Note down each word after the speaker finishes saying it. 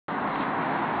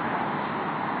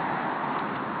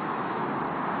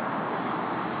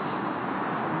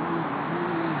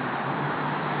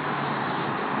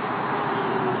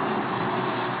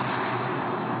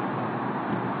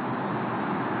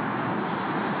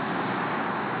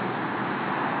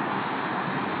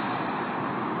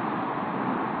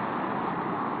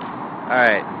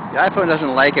Alright. The iPhone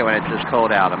doesn't like it when it's this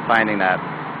cold out. I'm finding that.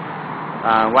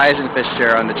 Why isn't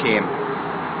Fisher on the team?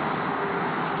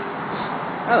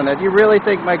 I don't know. Do you really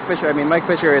think Mike Fisher... I mean, Mike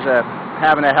Fisher is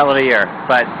having a hell of a year.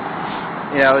 But,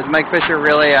 you know, is Mike Fisher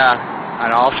really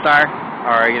an all-star?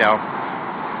 Or, you know,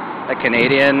 a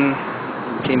Canadian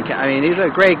team... I mean, he's a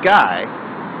great guy.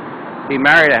 He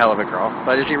married a hell of a girl.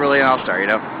 But is he really an all-star, you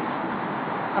know?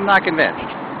 I'm not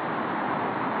convinced.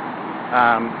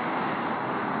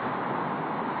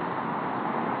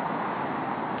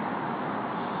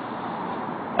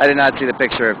 I did not see the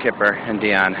picture of Kipper and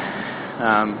Dion.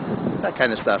 That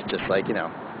kind of stuff, just like, you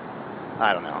know,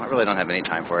 I don't know. I really don't have any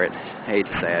time for it. I hate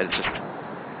to say it. It's just,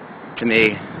 to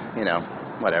me, you know,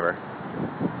 whatever.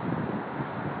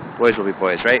 Boys will be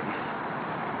boys, right?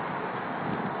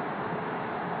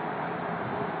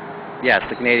 Yes,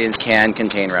 the Canadians can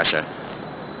contain Russia.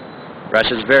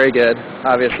 Russia's very good,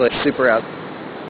 obviously, super out.